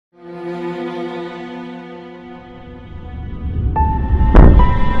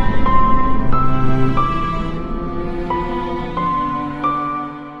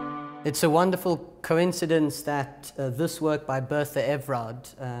It's a wonderful coincidence that this work by Bertha Everard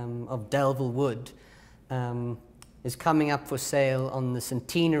of Delville Wood is coming up for sale on the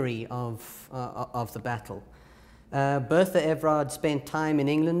centenary of the battle. Bertha Everard spent time in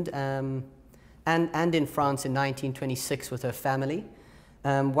England and in France in 1926 with her family.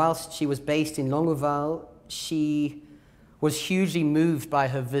 Whilst she was based in Longueval, she was hugely moved by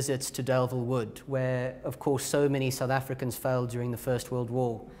her visits to Delville Wood, where, of course, so many South Africans fell during the First World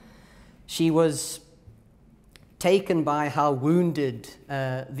War. She was taken by how wounded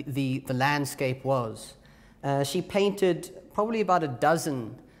the landscape was. She painted probably about a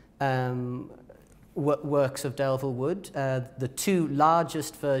dozen works of Delville Wood. The two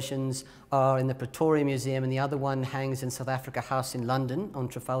largest versions are in the Pretoria Museum, and the other one hangs in South Africa House in London on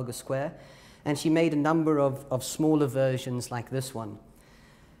Trafalgar Square. And she made a number of smaller versions like this one.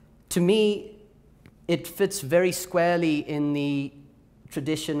 To me, it fits very squarely in the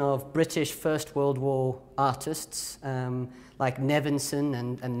tradition of British First World War artists like Nevinson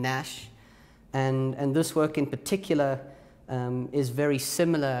and Nash. And this work in particular is very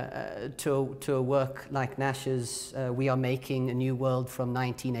similar to a work like Nash's We Are Making a New World from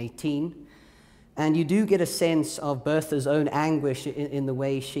 1918. And you do get a sense of Bertha's own anguish in the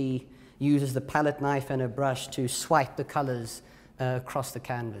way she uses the palette knife and a brush to swipe the colors across the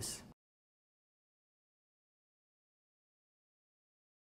canvas.